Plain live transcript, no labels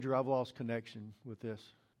I've lost connection with this.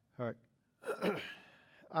 All right.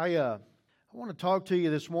 I want to talk to you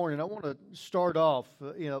this morning. I want to start off,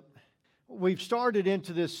 we've started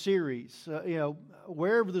into this series,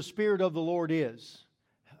 wherever the Spirit of the Lord is.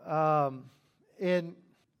 And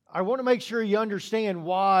I want to make sure you understand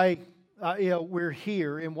why, we're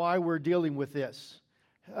here and why we're dealing with this.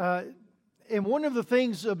 And one of the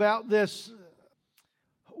things about this,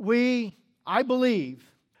 I believe,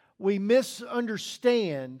 we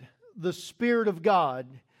misunderstand the Spirit of God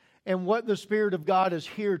and what the Spirit of God is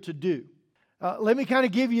here to do. Let me kind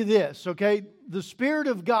of give you this, okay? The Spirit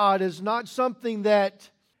of God is not something that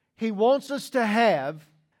He wants us to have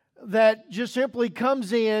that just simply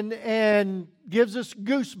comes in and gives us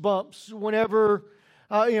goosebumps whenever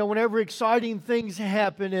exciting things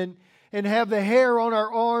happen and have the hair on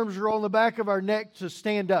our arms or on the back of our neck to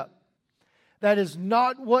stand up. That is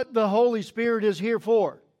not what the Holy Spirit is here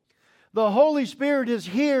for. The Holy Spirit is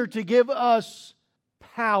here to give us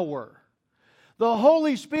power. The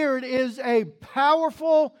Holy Spirit is a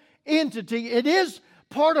powerful entity. It is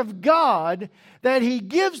part of God that He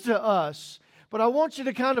gives to us. But I want you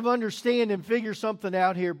to kind of understand and figure something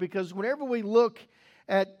out here, because whenever we look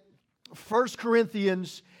at 1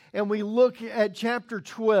 Corinthians and we look at chapter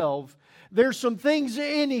 12, there's some things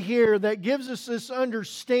in here that gives us this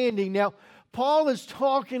understanding. Now, Paul is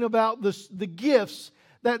talking about the gifts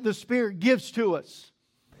that the Spirit gives to us.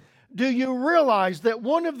 Do you realize that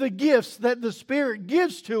one of the gifts that the Spirit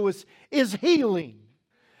gives to us is healing?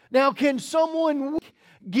 Now, can someone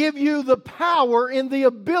give you the power and the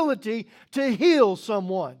ability to heal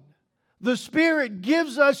someone? The Spirit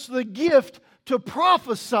gives us the gift to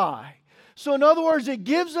prophesy. So in other words, it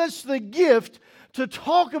gives us the gift to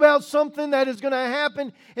talk about something that is going to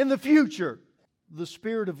happen in the future. The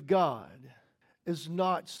Spirit of God is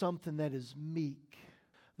not something that is meek.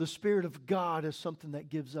 The Spirit of God is something that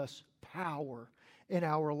gives us power in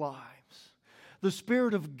our lives. The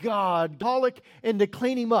Spirit of God, alcoholic, and to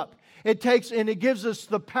clean him up. It gives us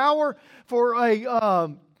the power for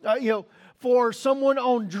for someone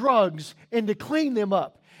on drugs and to clean them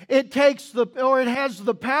up. It has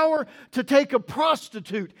the power to take a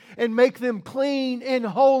prostitute and make them clean and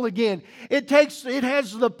whole again. It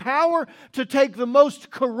has the power to take the most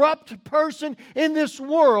corrupt person in this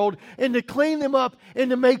world and to clean them up and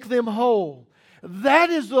to make them whole. That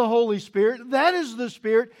is the Holy Spirit. That is the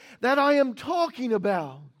Spirit that I am talking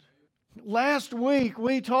about. Last week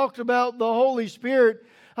we talked about the Holy Spirit.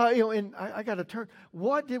 And I got to turn.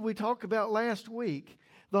 What did we talk about last week?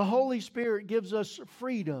 The Holy Spirit gives us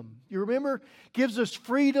freedom. You remember? Gives us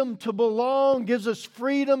freedom to belong, gives us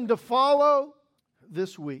freedom to follow.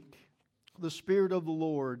 This week, the Spirit of the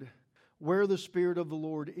Lord, where the Spirit of the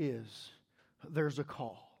Lord is, there's a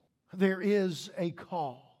call. There is a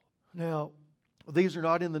call. Now, these are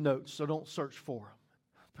not in the notes, so don't search for them.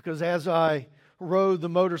 Because as I rode the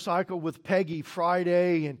motorcycle with Peggy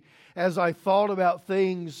Friday, and as I thought about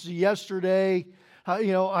things yesterday,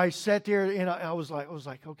 I sat there and I was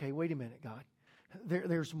like, okay, wait a minute, God.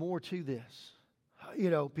 There's more to this.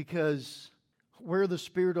 Because where the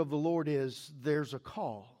Spirit of the Lord is, there's a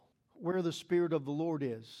call. Where the Spirit of the Lord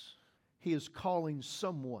is, He is calling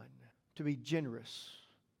someone to be generous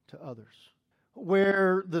to others.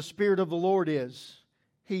 Where the Spirit of the Lord is,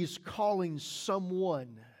 He's calling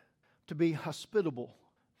someone to be hospitable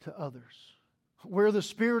to others. Where the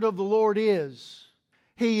Spirit of the Lord is,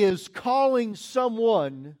 He is calling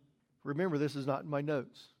someone, remember this is not in my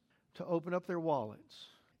notes, to open up their wallets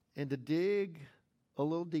and to dig a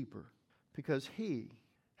little deeper, because He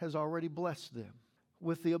has already blessed them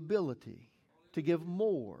with the ability to give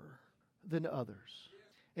more than others.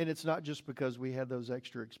 And it's not just because we had those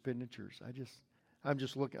extra expenditures. I'm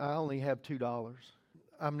just looking. I only have $2.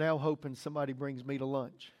 I'm now hoping somebody brings me to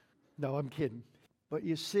lunch. No, I'm kidding. But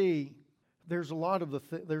you see, there's a lot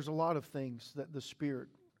of things that the Spirit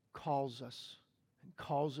calls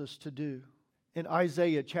us to do. In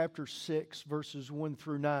Isaiah chapter 6, verses 1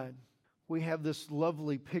 through 9, we have this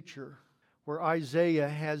lovely picture where Isaiah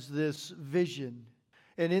has this vision.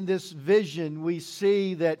 And in this vision, we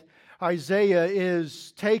see that Isaiah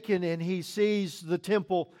is taken and he sees the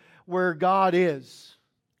temple where God is.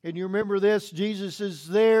 And you remember this? Jesus is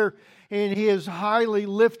there and He is highly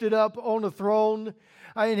lifted up on a throne,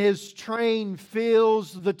 and His train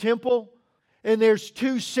fills the temple. And there's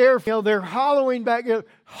two seraphim, they're hollering back to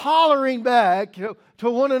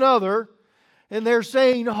one another. And they're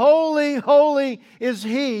saying, "Holy, holy is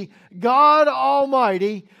He, God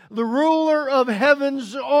Almighty, the ruler of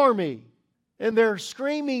heaven's army." And they're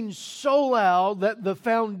screaming so loud that the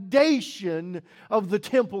foundation of the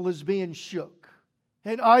temple is being shook.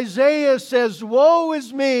 And Isaiah says, "Woe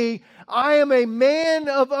is me, I am a man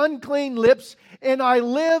of unclean lips, and I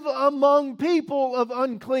live among people of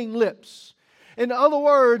unclean lips." In other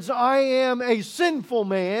words, I am a sinful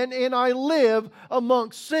man, and I live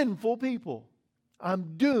amongst sinful people.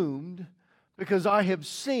 I'm doomed because I have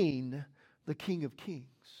seen the King of Kings.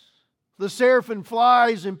 The seraphim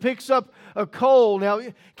flies and picks up a coal. Now,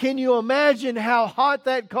 can you imagine how hot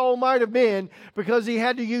that coal might have been because he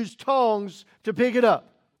had to use tongs to pick it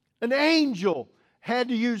up? An angel had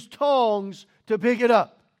to use tongs to pick it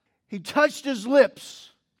up. He touched his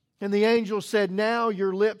lips, and the angel said, "Now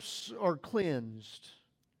your lips are cleansed."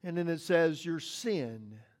 And then it says, "Your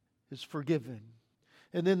sin is forgiven."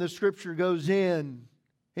 And then the scripture goes in,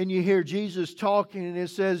 and you hear Jesus talking, and it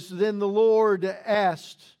says, "Then the Lord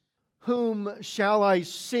asked, 'Whom shall I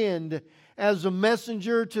send as a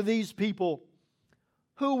messenger to these people?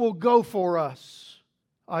 Who will go for us?'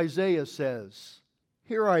 Isaiah says,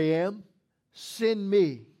 'Here I am, send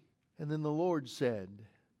me.' And then the Lord said,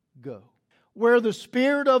 'Go.'" Where the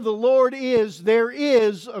Spirit of the Lord is, there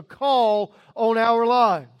is a call on our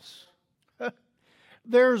lives.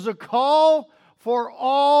 There's a call for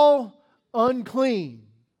all unclean.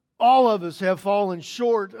 All of us have fallen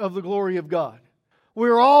short of the glory of God.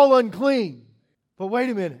 We're all unclean. But wait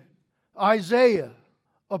a minute. Isaiah,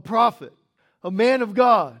 a prophet, a man of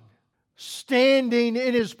God, standing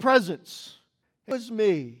in His presence. It was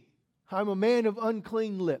me. I'm a man of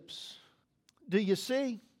unclean lips. Do you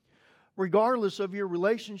see? Regardless of your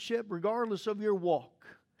relationship, regardless of your walk,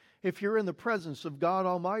 if you're in the presence of God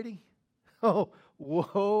Almighty, oh,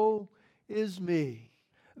 woe is me.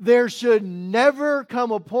 There should never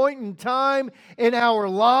come a point in time in our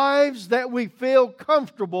lives that we feel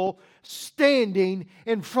comfortable standing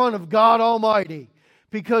in front of God Almighty,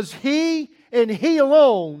 because He and He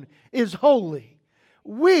alone is holy.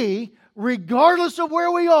 We, regardless of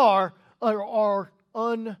where we are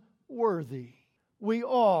unworthy. We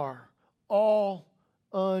are all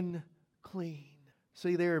unclean.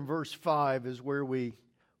 See, there in verse 5 is where we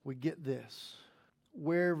get this.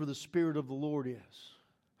 Wherever the Spirit of the Lord is,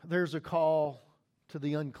 there's a call to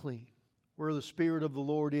the unclean. Where the Spirit of the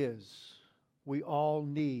Lord is, we all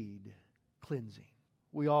need cleansing.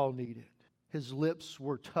 We all need it. His lips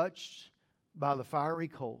were touched by the fiery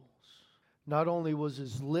coals. Not only was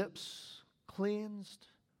His lips cleansed,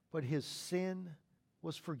 but His sin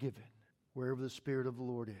was forgiven wherever the Spirit of the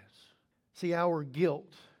Lord is. See, our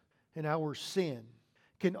guilt and our sin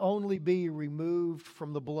can only be removed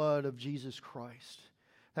from the blood of Jesus Christ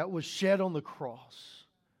that was shed on the cross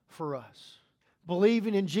for us.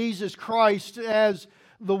 Believing in Jesus Christ as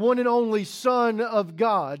the one and only Son of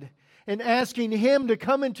God and asking Him to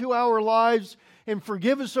come into our lives and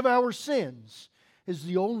forgive us of our sins is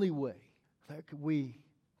the only way that we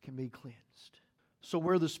can be cleansed. So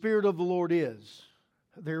where the Spirit of the Lord is,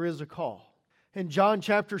 there is a call. In John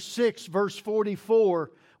chapter 6, verse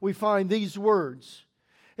 44, we find these words.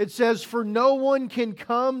 It says, "For no one can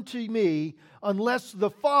come to me unless the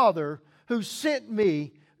Father who sent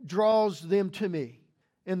me draws them to me.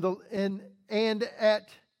 And at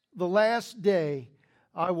the last day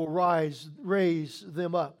I will raise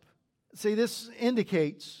them up." See, this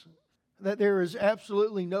indicates that there is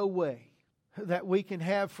absolutely no way that we can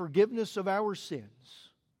have forgiveness of our sins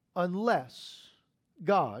unless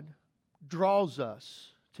God draws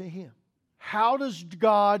us to Him. How does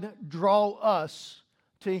God draw us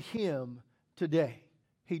to Him today?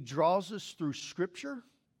 He draws us through Scripture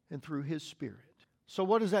and through His Spirit. So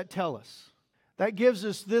what does that tell us? That gives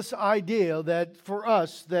us this idea that for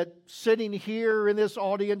us, that sitting here in this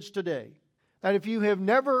audience today, that if you have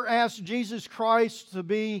never asked Jesus Christ to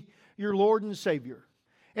be your Lord and Savior,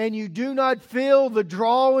 and you do not feel the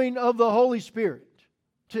drawing of the Holy Spirit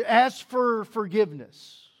to ask for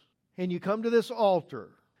forgiveness, and you come to this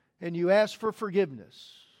altar and you ask for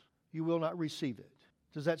forgiveness, you will not receive it.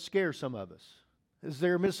 Does that scare some of us? Is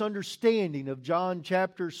there a misunderstanding of John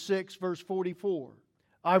chapter 6, verse 44?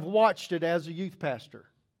 I've watched it as a youth pastor.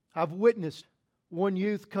 I've witnessed one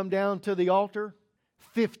youth come down to the altar,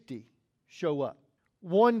 50 show up.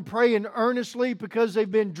 One praying earnestly because they've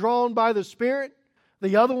been drawn by the Spirit.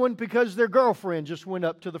 The other one because their girlfriend just went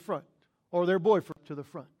up to the front, or their boyfriend to the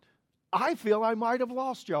front. I feel I might have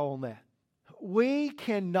lost y'all on that. We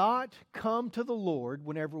cannot come to the Lord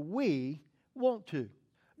whenever we want to.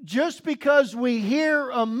 Just because we hear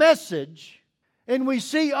a message and we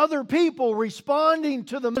see other people responding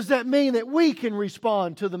to them, does that mean that we can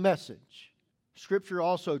respond to the message? Scripture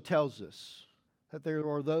also tells us that there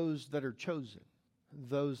are those that are chosen,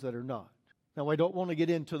 those that are not. Now, I don't want to get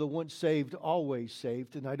into the once saved, always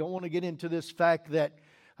saved, and I don't want to get into this fact that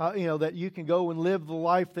That you can go and live the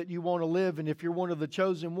life that you want to live, and if you're one of the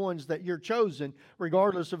chosen ones, that you're chosen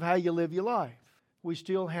regardless of how you live your life. We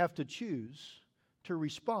still have to choose to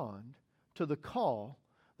respond to the call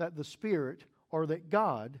that the Spirit or that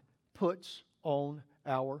God puts on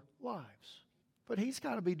our lives. But He's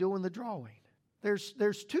got to be doing the drawing.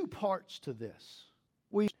 There's two parts to this.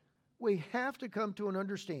 We have to come to an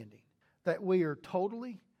understanding that we are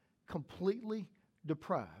totally, completely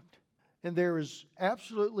deprived. And there is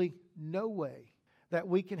absolutely no way that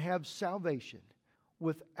we can have salvation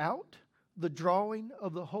without the drawing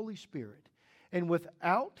of the Holy Spirit and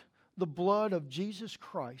without the blood of Jesus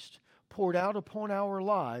Christ poured out upon our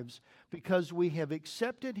lives, because we have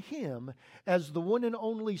accepted Him as the one and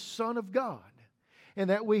only Son of God, and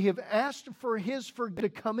that we have asked for His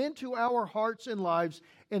forgiveness to come into our hearts and lives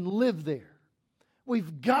and live there.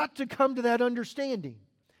 We've got to come to that understanding.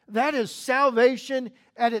 That is salvation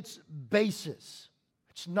at its basis.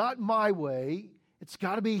 It's not my way. It's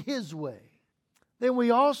got to be His way. Then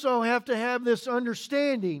we also have to have this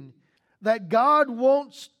understanding that God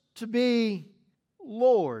wants to be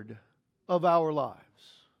Lord of our lives.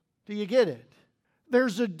 Do you get it?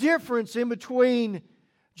 There's a difference in between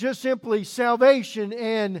just simply salvation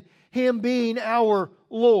and Him being our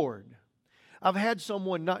Lord. I've had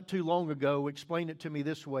someone not too long ago explain it to me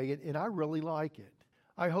this way, and I really like it.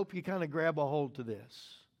 I hope you kind of grab a hold to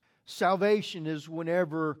this. Salvation is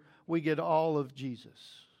whenever we get all of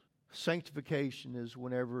Jesus. Sanctification is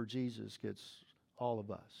whenever Jesus gets all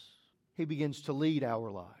of us. He begins to lead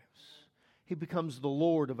our lives. He becomes the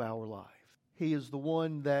Lord of our life. He is the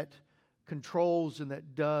one that controls and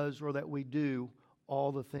that does, or that we do,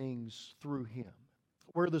 all the things through Him.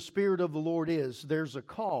 Where the Spirit of the Lord is, there's a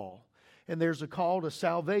call. And there's a call to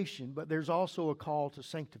salvation, but there's also a call to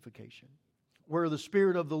sanctification. Where the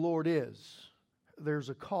Spirit of the Lord is, there's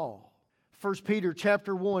a call. 1 Peter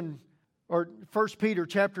chapter 1, or 1 Peter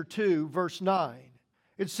chapter 2, verse 9.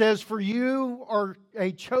 It says, "For you are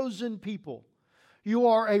a chosen people. You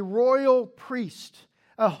are a royal priest,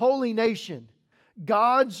 a holy nation,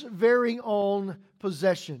 God's very own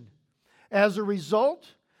possession. As a result,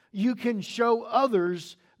 you can show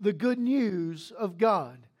others the good news of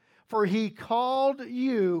God. For He called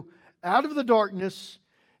you out of the darkness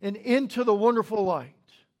and into the wonderful light."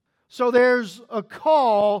 So there's a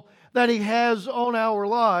call that He has on our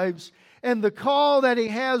lives. And the call that He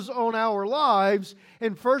has on our lives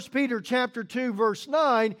in 1 Peter chapter 2 verse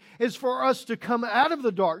 9 is for us to come out of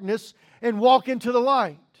the darkness and walk into the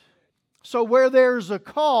light. So where there's a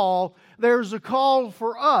call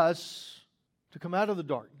for us to come out of the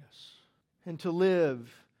darkness and to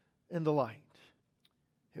live in the light.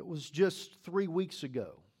 It was just 3 weeks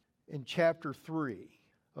ago in chapter 3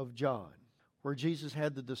 of John where Jesus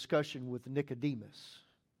had the discussion with Nicodemus.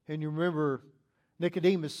 And you remember,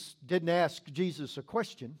 Nicodemus didn't ask Jesus a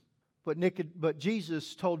question, but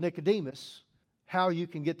Jesus told Nicodemus how you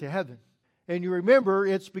can get to heaven. And you remember,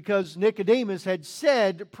 it's because Nicodemus had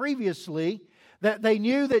said previously that they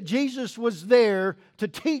knew that Jesus was there to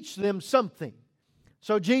teach them something.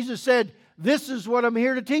 So Jesus said, "This is what I'm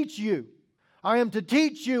here to teach you. I am to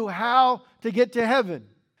teach you how to get to heaven."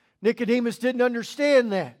 Nicodemus didn't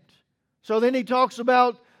understand that. So then He talks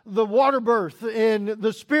about the water birth and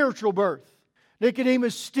the spiritual birth.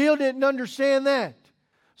 Nicodemus still didn't understand that.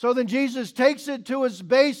 So then Jesus takes it to its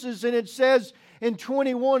basis, and it says in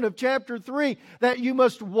 21 of chapter 3 that you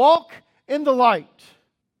must walk in the light.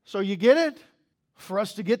 So you get it? For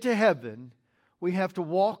us to get to heaven, we have to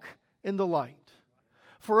walk in the light.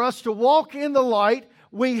 For us to walk in the light,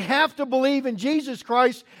 we have to believe in Jesus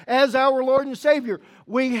Christ as our Lord and Savior.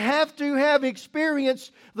 We have to have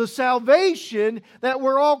experienced the salvation that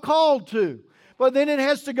we're all called to. But then it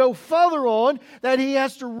has to go further on, that He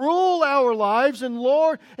has to rule our lives and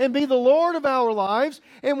be the Lord of our lives.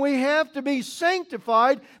 And we have to be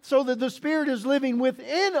sanctified so that the Spirit is living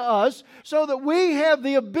within us, so that we have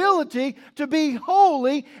the ability to be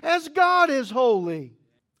holy as God is holy.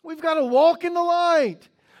 We've got to walk in the light.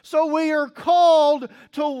 So we are called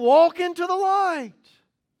to walk into the light.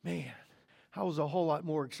 Man, I was a whole lot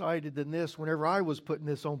more excited than this whenever I was putting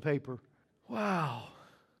this on paper. Wow.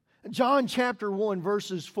 John chapter 1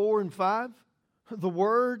 verses 4 and 5. The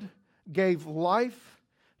Word gave life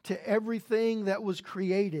to everything that was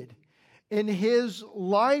created. And His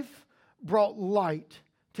life brought light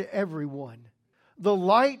to everyone. The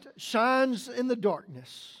light shines in the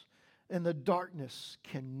darkness, and the darkness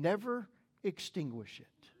can never extinguish it.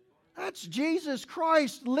 That's Jesus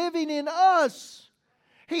Christ living in us.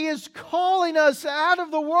 He is calling us out of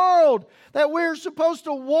the world, that we're supposed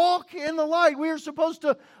to walk in the light. We are supposed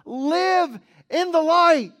to live in the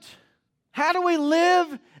light. How do we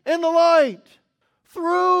live in the light?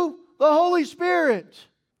 Through the Holy Spirit.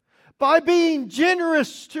 By being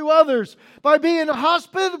generous to others. By being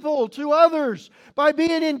hospitable to others. By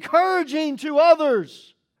being encouraging to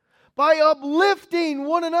others. By uplifting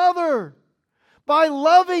one another. By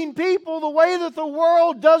loving people the way that the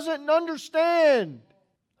world doesn't understand.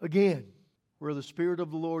 Again, where the Spirit of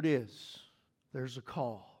the Lord is, there's a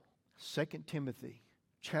call. 2 Timothy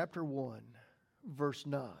chapter 1, verse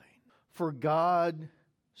 9. For God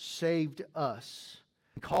saved us,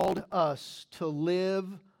 called us to live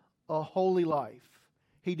a holy life.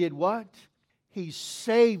 He did what? He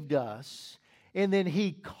saved us, and then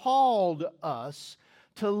He called us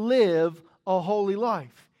to live a holy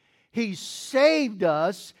life. He saved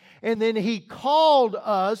us, and then He called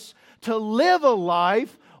us to live a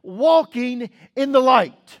life walking in the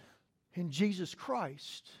light. And Jesus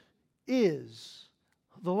Christ is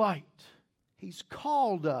the light. He's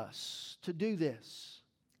called us to do this.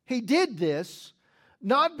 He did this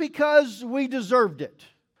not because we deserved it,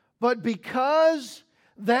 but because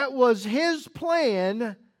that was His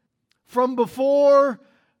plan from before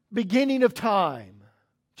beginning of time,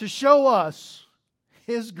 to show us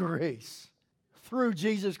His grace through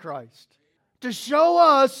Jesus Christ, to show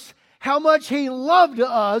us how much He loved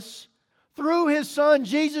us through His Son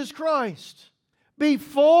Jesus Christ.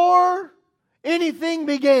 Before anything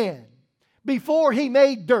began, before He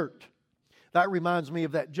made dirt. That reminds me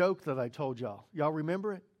of that joke that I told y'all. Y'all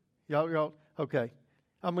remember it? Y'all? Okay.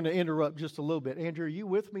 I'm going to interrupt just a little bit. Andrew, are you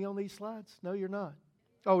with me on these slides? No, you're not.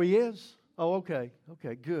 Oh, he is? Oh, okay.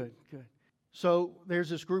 Okay, good. So there's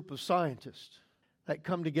this group of scientists that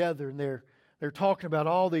come together, and they're talking about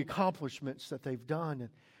all the accomplishments that they've done, and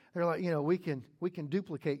they're like, we can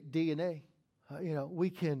duplicate DNA. We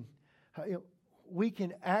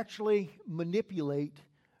can actually manipulate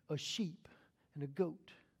a sheep and a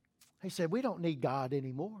goat. They said, we don't need God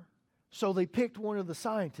anymore. So they picked one of the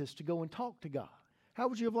scientists to go and talk to God. How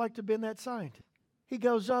would you have liked to have been that scientist? He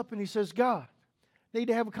goes up and he says, God, need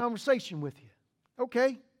to have a conversation with you.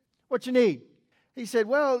 Okay, what you need? He said,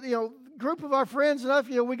 well, group of our friends and us,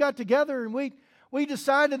 we got together and we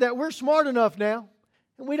decided that we're smart enough now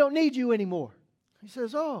and we don't need you anymore. He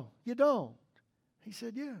says, oh, you don't? He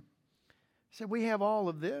said, yeah. He said, we have all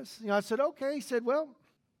of this. I said, okay. He said, well,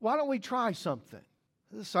 why don't we try something?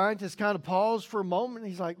 The scientist kind of paused for a moment.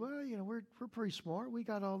 He's like, well, we're pretty smart. We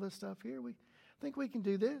got all this stuff here. We think we can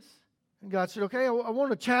do this. And God said, okay, I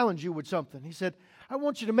want to challenge you with something. He said, I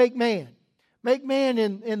want you to make man. Make man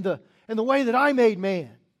in the way that I made man.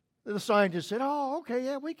 The scientist said, oh, okay,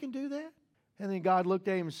 yeah, we can do that. And then God looked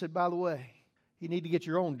at him and said, by the way, you need to get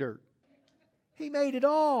your own dirt. He made it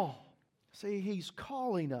all. See, He's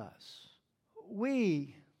calling us.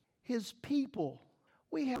 We, His people,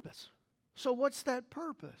 we have this. So what's that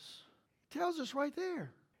purpose? He tells us right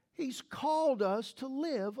there. He's called us to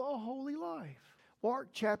live a holy life. Mark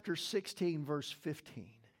chapter 16, verse 15.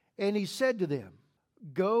 And He said to them,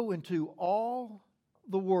 go into all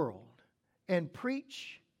the world and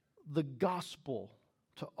preach the gospel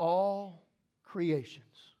to all creations.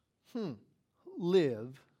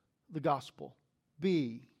 Live the gospel.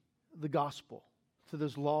 Be the gospel to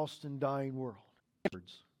this lost and dying world.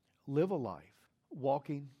 Live a life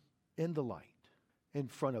walking in the light in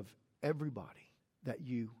front of everybody that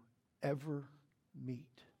you ever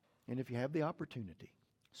meet. And if you have the opportunity,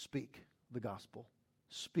 speak the gospel.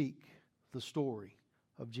 Speak the story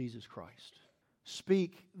of Jesus Christ.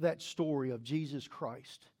 Speak that story of Jesus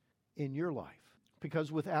Christ in your life.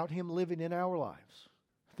 Because without Him living in our lives,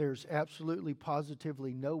 there's absolutely,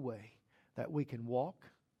 positively no way that we can walk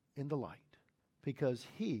in the light. Because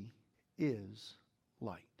He is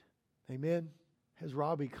light. Amen? As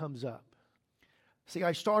Robbie comes up. See,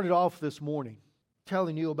 I started off this morning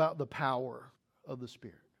telling you about the power of the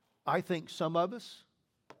Spirit. I think some of us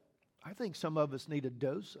need a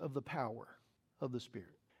dose of the power of the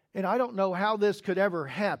Spirit. And I don't know how this could ever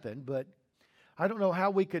happen, but I don't know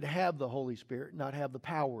how we could have the Holy Spirit and not have the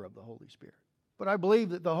power of the Holy Spirit. But I believe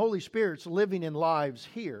that the Holy Spirit's living in lives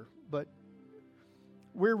here, but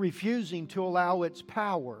we're refusing to allow its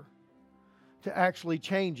power to actually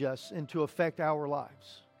change us and to affect our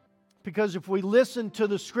lives. Because if we listen to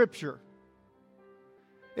the Scripture,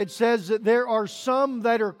 it says that there are some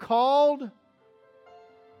that are called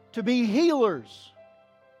to be healers.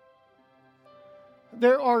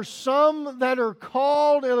 There are some that are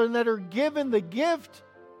called and that are given the gift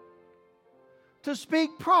to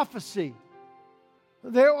speak prophecy.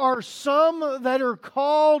 There are some that are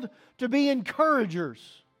called to be encouragers.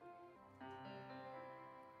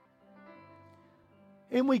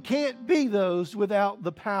 And we can't be those without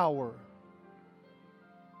the power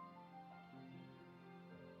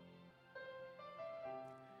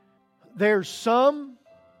There's some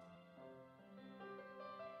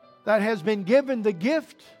that has been given the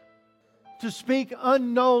gift to speak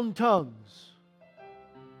unknown tongues.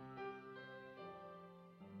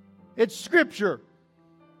 It's Scripture.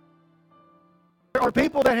 There are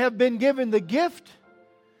people that have been given the gift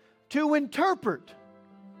to interpret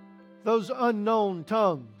those unknown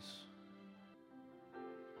tongues.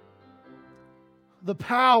 The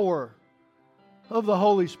power of the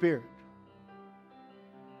Holy Spirit.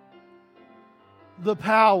 The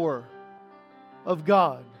power of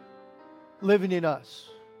God living in us.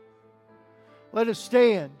 Let us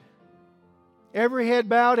stand. Every head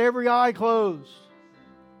bowed, every eye closed.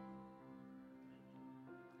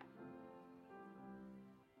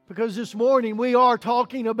 Because this morning we are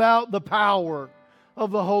talking about the power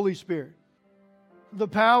of the Holy Spirit. The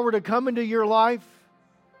power to come into your life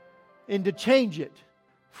and to change it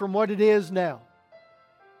from what it is now.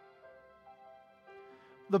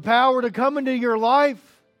 The power to come into your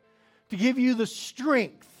life to give you the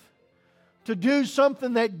strength to do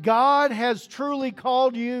something that God has truly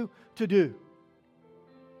called you to do.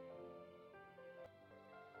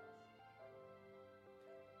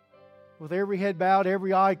 With every head bowed,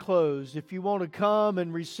 every eye closed, if you want to come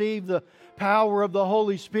and receive the power of the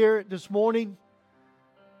Holy Spirit this morning,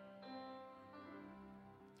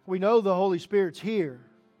 we know the Holy Spirit's here.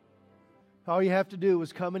 All you have to do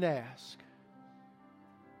is come and ask.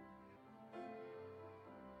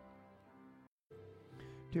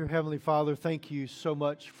 Dear Heavenly Father, thank you so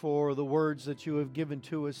much for the words that you have given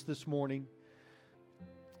to us this morning.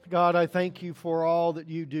 God, I thank you for all that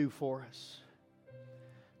you do for us.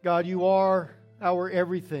 God, you are our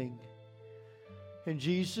everything. In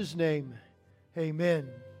Jesus' name, amen.